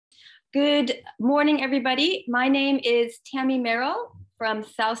Good morning, everybody. My name is Tammy Merril from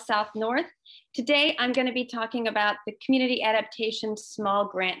South North. Today, I'm going to be talking about the Community Adaptation Small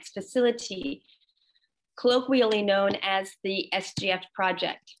Grants Facility, colloquially known as the SGF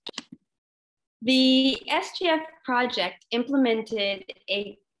project. The SGF project implemented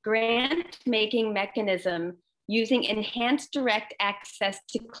a grant-making mechanism using enhanced direct access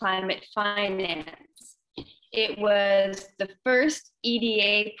to climate finance. It was the first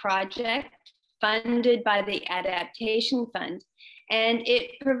EDA project funded by the Adaptation Fund, and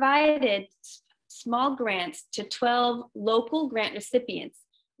it provided small grants to 12 local grant recipients.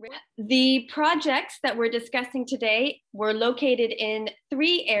 The projects that we're discussing today were located in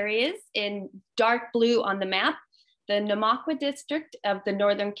 3 areas in dark blue on the map: the Namakwa district of the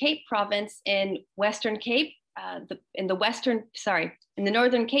Northern Cape province in Western Cape, in the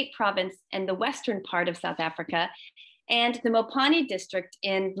Northern Cape province and the western part of South Africa, and the Mopani district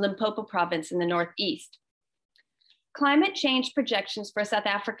in Limpopo province in the northeast. Climate change projections for South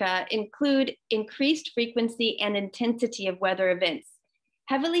Africa include increased frequency and intensity of weather events,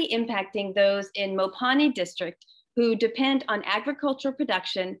 heavily impacting those in Mopani district who depend on agricultural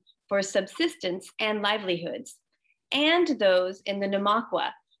production for subsistence and livelihoods, and those in the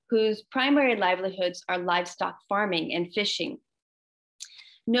Namakwa, whose primary livelihoods are livestock farming and fishing.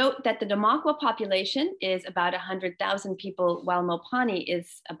 Note that the Namakwa population is about 100,000 people, while Mopani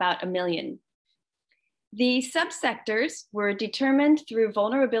is about 1 million. The subsectors were determined through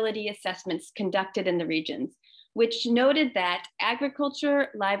vulnerability assessments conducted in the regions, which noted that agriculture,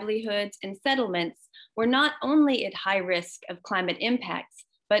 livelihoods, and settlements were not only at high risk of climate impacts,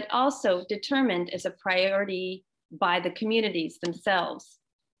 but also determined as a priority by the communities themselves.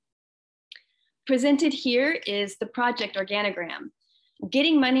 Presented here is the project organogram.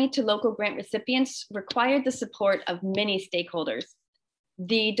 Getting money to local grant recipients required the support of many stakeholders.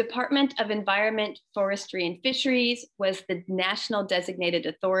 The Department of Environment, Forestry, and Fisheries was the national designated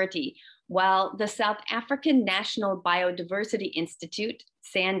authority, while the South African National Biodiversity Institute,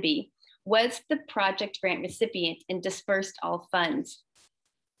 SANBI, was the project grant recipient and dispersed all funds.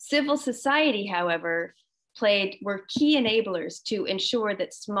 Civil society, however, were key enablers to ensure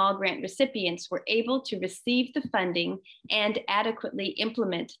that small grant recipients were able to receive the funding and adequately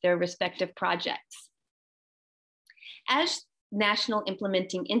implement their respective projects. As national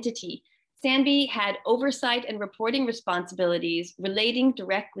implementing entity, SANBI had oversight and reporting responsibilities relating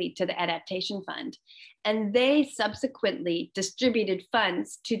directly to the Adaptation Fund, and they subsequently distributed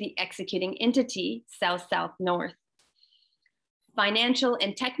funds to the executing entity, South North. Financial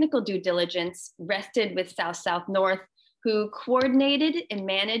and technical due diligence rested with South North, who coordinated and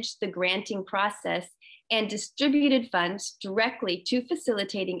managed the granting process and distributed funds directly to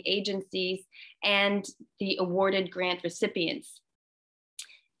facilitating agencies and the awarded grant recipients.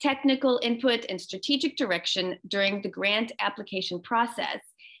 Technical input and strategic direction during the grant application process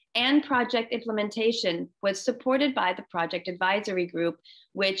and project implementation was supported by the project advisory group,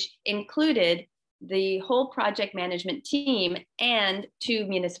 which included the whole project management team and 2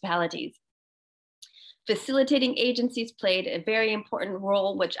 municipalities. Facilitating agencies played a very important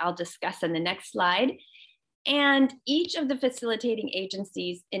role, which I'll discuss in the next slide. And each of the facilitating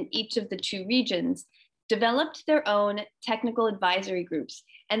agencies in each of the 2 regions developed their own technical advisory groups,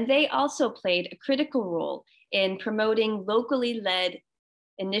 and they also played a critical role in promoting locally led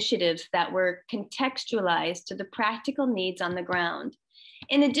initiatives that were contextualized to the practical needs on the ground.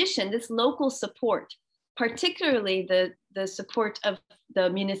 In addition, this local support, particularly the support of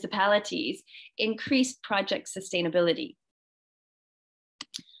the municipalities, increased project sustainability.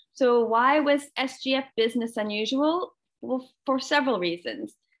 So why was SGF business unusual? Well, for several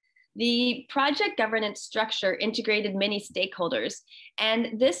reasons. The project governance structure integrated many stakeholders,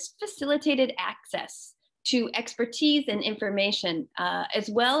 and this facilitated access to expertise and information,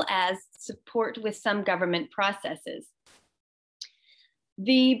 as well as support with some government processes.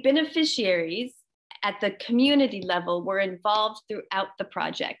 The beneficiaries at the community level were involved throughout the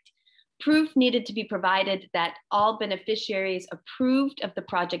project. Proof needed to be provided that all beneficiaries approved of the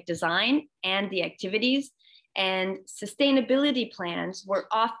project design and the activities, and sustainability plans were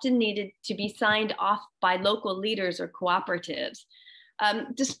often needed to be signed off by local leaders or cooperatives.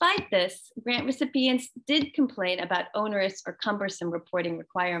 Despite this, grant recipients did complain about onerous or cumbersome reporting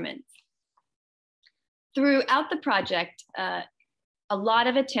requirements. Throughout the project, a lot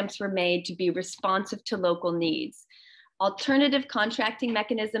of attempts were made to be responsive to local needs. Alternative contracting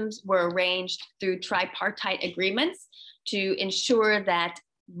mechanisms were arranged through tripartite agreements to ensure that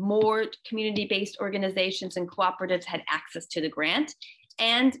more community-based organizations and cooperatives had access to the grant,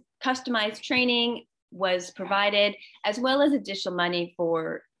 and customized training was provided, as well as additional money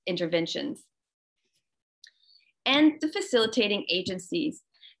for interventions. And the facilitating agencies.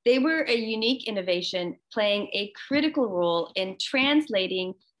 They were a unique innovation playing a critical role in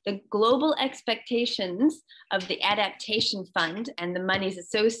translating the global expectations of the Adaptation Fund and the monies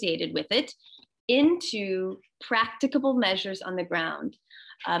associated with it into practicable measures on the ground.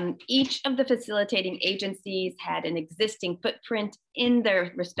 Each of the facilitating agencies had an existing footprint in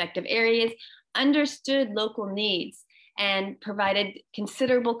their respective areas, understood local needs, and provided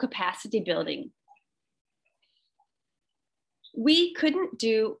considerable capacity building. We couldn't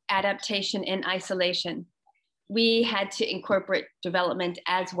do adaptation in isolation. We had to incorporate development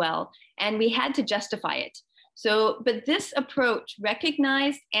as well, and we had to justify it. But this approach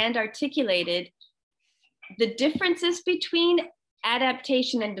recognized and articulated the differences between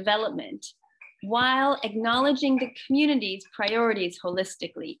adaptation and development while acknowledging the community's priorities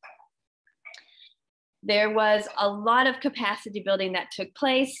holistically. There was a lot of capacity building that took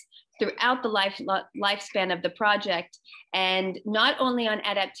place throughout the lifespan of the project, and not only on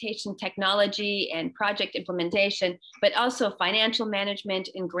adaptation technology and project implementation, but also financial management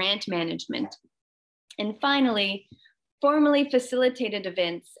and grant management. And finally, formally facilitated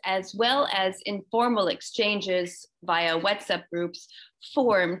events, as well as informal exchanges via WhatsApp groups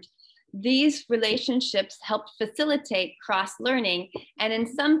formed. These relationships helped facilitate cross-learning, and in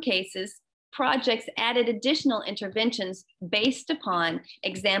some cases, projects added additional interventions based upon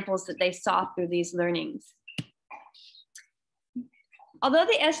examples that they saw through these learnings. Although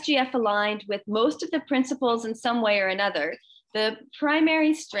the SGF aligned with most of the principles in some way or another, the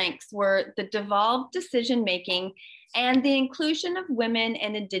primary strengths were the devolved decision-making and the inclusion of women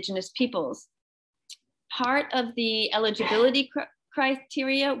and Indigenous peoples. Part of the eligibility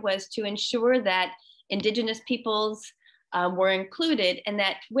criteria was to ensure that Indigenous peoples were included, and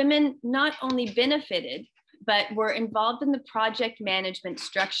that women not only benefited, but were involved in the project management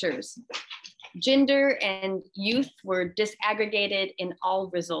structures. Gender and youth were disaggregated in all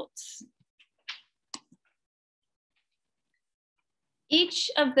results.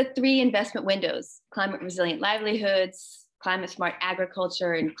 Each of the three investment windows, climate resilient livelihoods, climate smart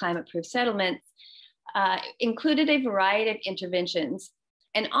agriculture, and climate proof settlements, included a variety of interventions.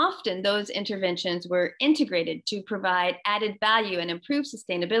 And often those interventions were integrated to provide added value and improve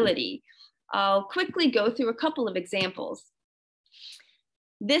sustainability. I'll quickly go through a couple of examples.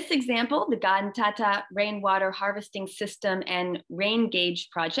 This example, the Gantata Rainwater Harvesting System and Rain Gauge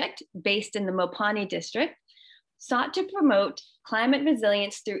Project, based in the Mopani district, sought to promote climate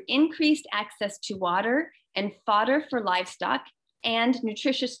resilience through increased access to water and fodder for livestock and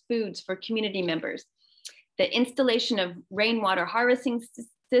nutritious foods for community members. The installation of rainwater harvesting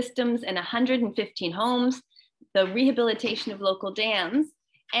systems in 115 homes, the rehabilitation of local dams,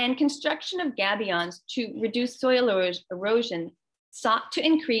 and construction of gabions to reduce soil erosion sought to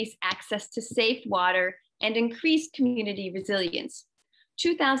increase access to safe water and increase community resilience.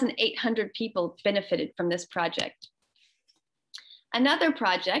 2,800 people benefited from this project. Another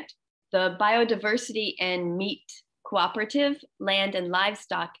project, the Biodiversity and Meat Cooperative Land and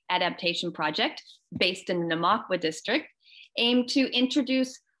Livestock Adaptation Project, based in the Namakwa district, aimed to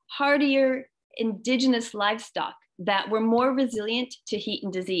introduce hardier Indigenous livestock that were more resilient to heat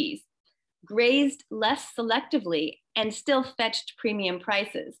and disease, grazed less selectively, and still fetched premium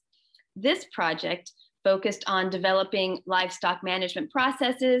prices. This project focused on developing livestock management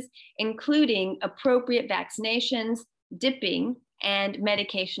processes, including appropriate vaccinations, dipping, and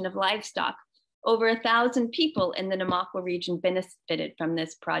medication of livestock. Over 1,000 people in the Namakwa region benefited from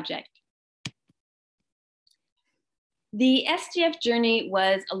this project. The SGF journey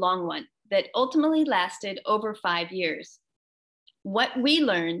was a long one that ultimately lasted over 5 years. What we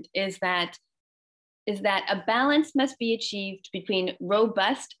learned is that a balance must be achieved between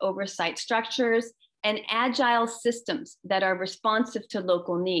robust oversight structures and agile systems that are responsive to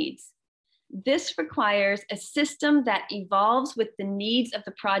local needs. This requires a system that evolves with the needs of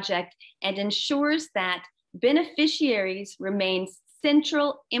the project and ensures that beneficiaries remain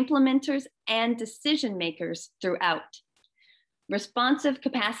central implementers and decision makers throughout. Responsive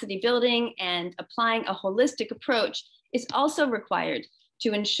capacity building and applying a holistic approach is also required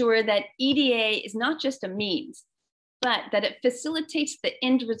to ensure that EDA is not just a means, but that it facilitates the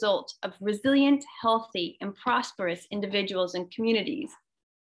end result of resilient, healthy, and prosperous individuals and communities.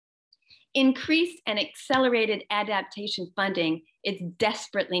 Increased and accelerated adaptation funding is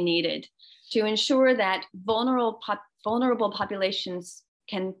desperately needed to ensure that vulnerable populations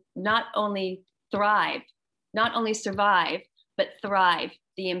can not only survive, but thrive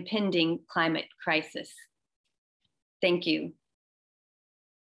the impending climate crisis. Thank you.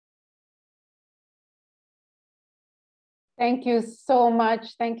 Thank you so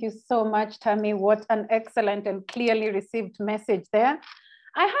much. Thank you so much, Tammy. What an excellent and clearly received message there.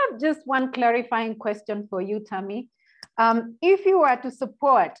 I have just one clarifying question for you, Tammy. If you were to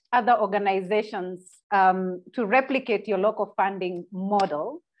support other organizations to replicate your local funding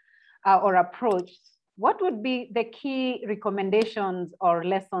model or approach, what would be the key recommendations or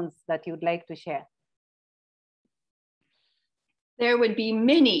lessons that you'd like to share? There would be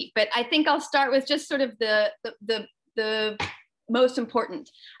many, but I think I'll start with just sort of the most important.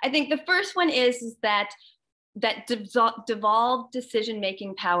 I think the first one is that devolved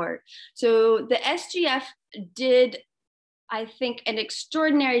decision-making power. So the SGF did, I think, an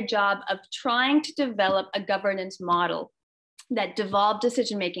extraordinary job of trying to develop a governance model that devolved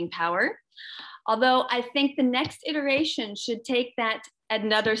decision-making power. Although I think the next iteration should take that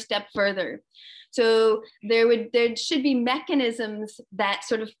another step further. So there should be mechanisms that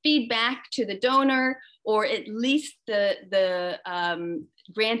sort of feed back to the donor, or at least the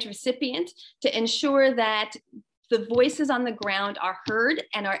grant recipient, to ensure that the voices on the ground are heard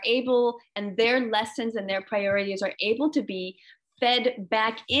and are able, and their lessons and their priorities are able to be fed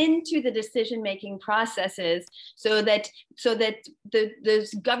back into the decision-making processes, so that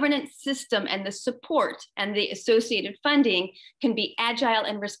the governance system and the support and the associated funding can be agile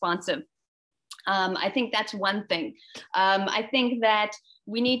and responsive. I think that's one thing. I think that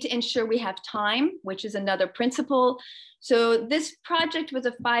we need to ensure we have time, which is another principle. So this project was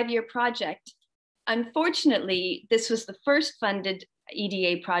a 5-year project. Unfortunately, this was the first funded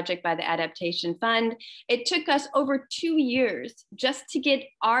EDA project by the Adaptation Fund. It took us over 2 years just to get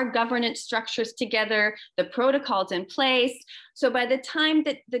our governance structures together, the protocols in place. So by the time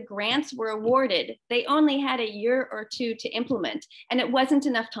that the grants were awarded, they only had a year or two to implement, and it wasn't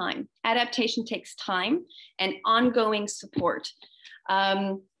enough time. Adaptation takes time and ongoing support.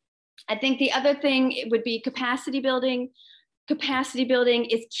 I think the other thing would be capacity building. Capacity building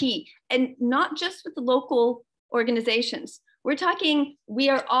is key, and not just with the local organizations. We're talking, we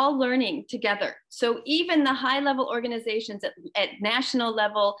are all learning together. So even the high-level organizations at national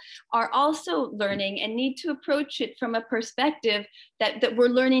level are also learning and need to approach it from a perspective that we're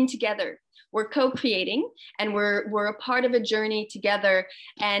learning together. We're co-creating, and we're a part of a journey together.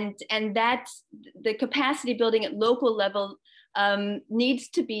 And that's the capacity building at local level needs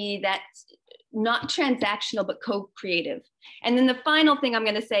to be that not transactional, but co-creative. And then the final thing I'm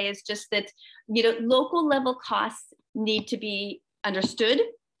going to say is just that, local level costs need to be understood,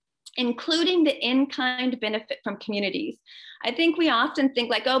 including the in-kind benefit from communities. I think we often think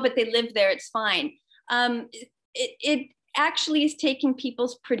like, oh, but they live there, it's fine. It actually is taking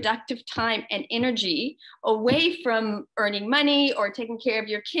people's productive time and energy away from earning money or taking care of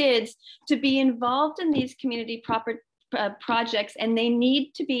your kids to be involved in these community projects, and they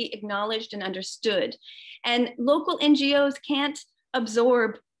need to be acknowledged and understood. And local NGOs can't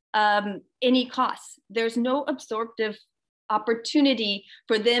absorb any costs. There's no absorptive opportunity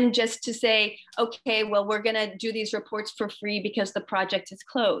for them just to say, okay, well, we're gonna do these reports for free because the project is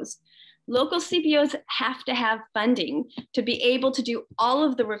closed. Local CBOs have to have funding to be able to do all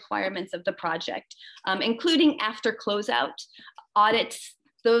of the requirements of the project, including after closeout, audits,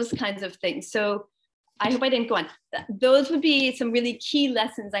 those kinds of things. So I hope I didn't go on. Those would be some really key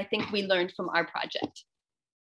lessons I think we learned from our project.